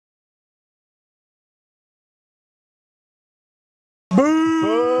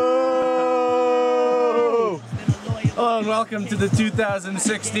welcome to the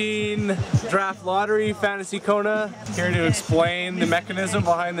 2016 Draft Lottery. Fantasycona here to explain the mechanism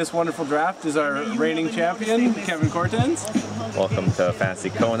behind this wonderful draft is our reigning champion, Kevin Cortens. Welcome to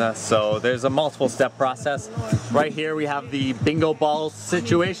Fantasycona. So there's a multiple step process. Right here we have the bingo ball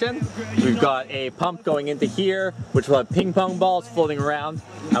situation. We've got a pump going into here, which will have ping pong balls floating around,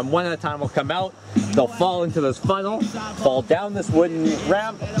 and one at a time will come out. They'll fall into this funnel, fall down this wooden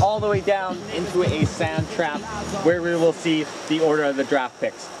ramp, all the way down into a sand trap where we will see the order of the draft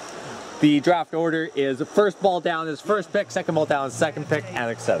picks. The draft order is first ball down is first pick, second ball down is second pick, and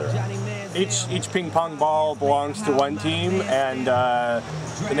etc. Each ping pong ball belongs to one team, and the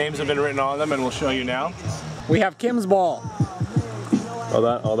names have been written on them, and we'll show you now. We have Kim's ball. Hold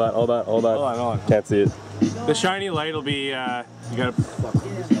on. Hold on. Can't see it. The shiny light will be, you gotta...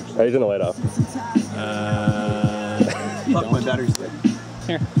 How are you gonna light off? Fuck, my battery's dead.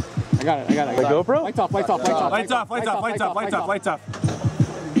 Here. I got it. The GoPro? Lights off.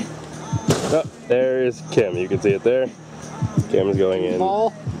 Oh, there is Kim. You can see it there. Kim is going in.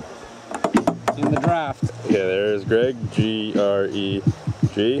 Ball in the draft. Okay, there's Greg.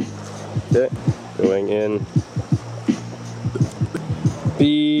 G-R-E-G. Okay, going in.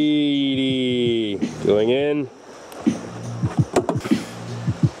 Beatty going in.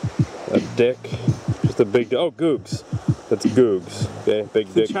 A dick. Just a big. Oh, Googs. That's Googs. Okay,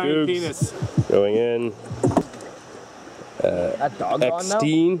 big dick Googs. Penis. Going in. That dog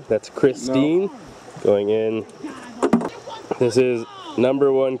Xteen. That's Christine. No. Going in. This is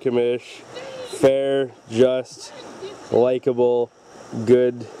 #1 commish. Fair, just, likable,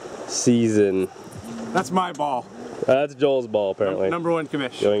 good season. That's my ball. That's Joel's ball, apparently. #1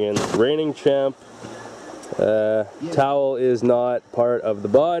 commish. Going in. Reigning champ. Towel is not part of the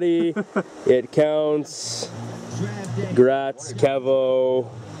body. It counts. Grats, Kevo.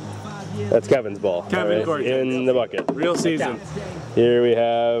 That's Kevin's ball. Kevin right, in the bucket. Real season. Here we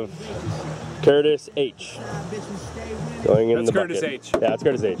have Curtis H. Going in the bucket. Curtis H. Yeah, it's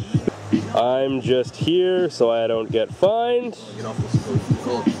Curtis H. I'm just here so I don't get fined.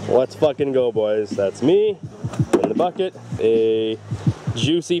 Let's fucking go, boys. That's me in the bucket. A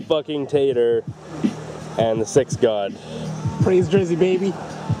juicy fucking tater and the sixth god. Praise Jersey, baby.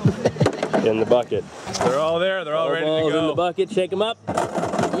 In the bucket. They're all there. They're all ready to go. In the bucket. Shake them up. Yeah.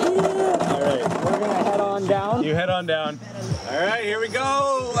 All right. We're gonna head on down. You head on down. All right, here we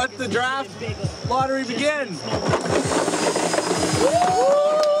go. Let the draft lottery begin. Woo!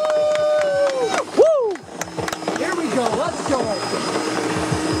 Woo! Here we go. Let's go.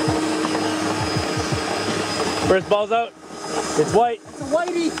 First ball's out. It's white. It's a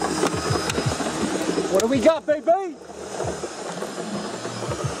whitey. What do we got, baby?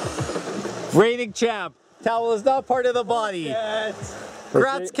 Reigning champ. Towel is not part of the body.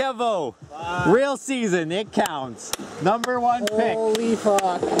 Grats, Kevo. Real season. It counts. #1 pick. Holy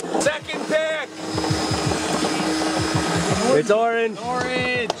fuck. Second pick. It's orange.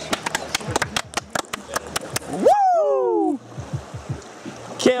 Orange. Woo!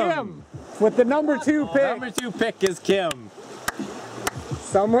 Kim. With the #2 pick. #2 pick is Kim.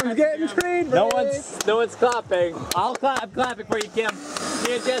 Someone's getting traded. No one's clapping. I'm clapping for you, Kim.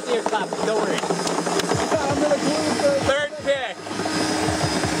 Me and Jesse are clapping. Don't worry. I'm gonna Third pick.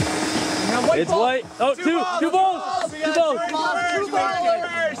 It's white. Oh, two balls.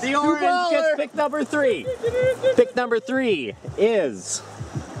 The orange gets pick #3. Pick #3 is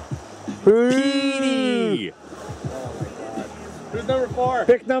Petey. Who's #4?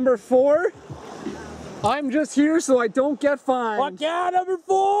 Pick #4. I'm just here so I don't get fined. Fuck yeah,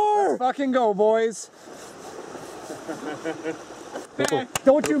 #4. Let's fucking go, boys.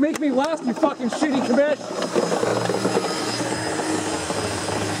 Don't you make me last, you fucking shitty commish.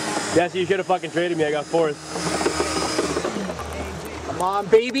 Yes, you should have fucking traded me. I got 4th. Come on,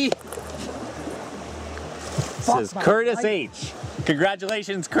 baby. This is Curtis H.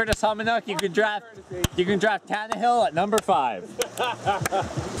 Congratulations, Curtis Hominuk. You can draft Tannehill at #5.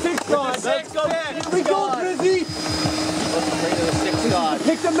 Six god. Sixth pick. Here we go, Drizzy. Sixth god.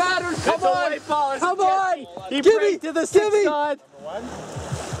 Pick the matters. Come on. Come on. He brings to the sixth god.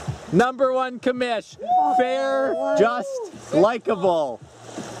 #1 commish. Fair, just, likable.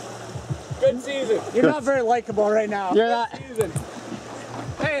 Good season. You're not very likable right now. You're not.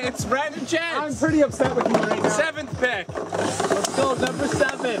 Hey, it's random chance. I'm pretty upset with you right now. 7th pick. Let's go,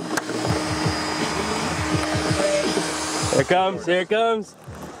 #7. Here it comes. Here it comes.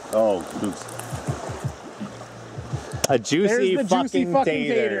 Oh, oops. A juicy, There's the juicy fucking fucking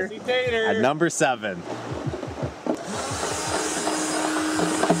tater. Tater. At #7.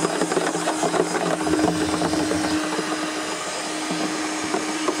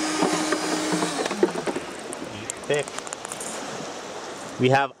 Pick. We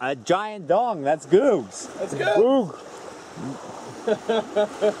have a giant dong. That's Googs. Let's go. Goog.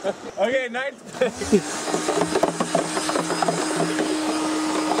 Okay, ninth pick.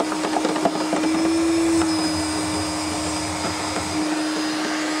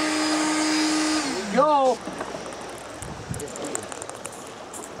 Go.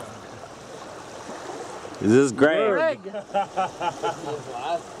 This is great.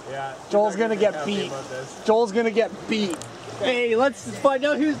 Joel's gonna get beat. Joel's gonna get beat. Hey, let's find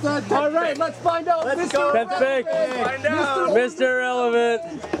out who's the All right, let's find out. Let's Mr. go. Tenth pick. Find out. Mr. Irrelevant.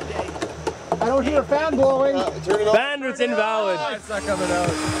 I don't hear a fan blowing. Bandit's invalid. It's not coming out.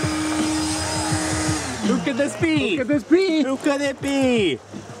 Who could this be? Look at this beat. Who could it be?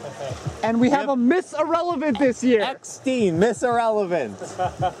 And we have a Miss Irrelevant this year. Eckstein, Miss Irrelevant.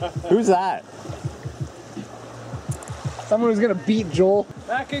 Who's that? Someone who's gonna beat Joel.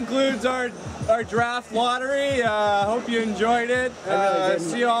 That concludes our draft lottery. Hope you enjoyed it. didn't.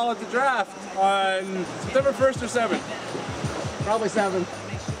 See you all at the draft on September 1st or 7th. Probably 7.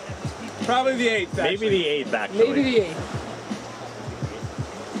 Probably the 8th. Maybe the 8th, actually. Maybe the 8.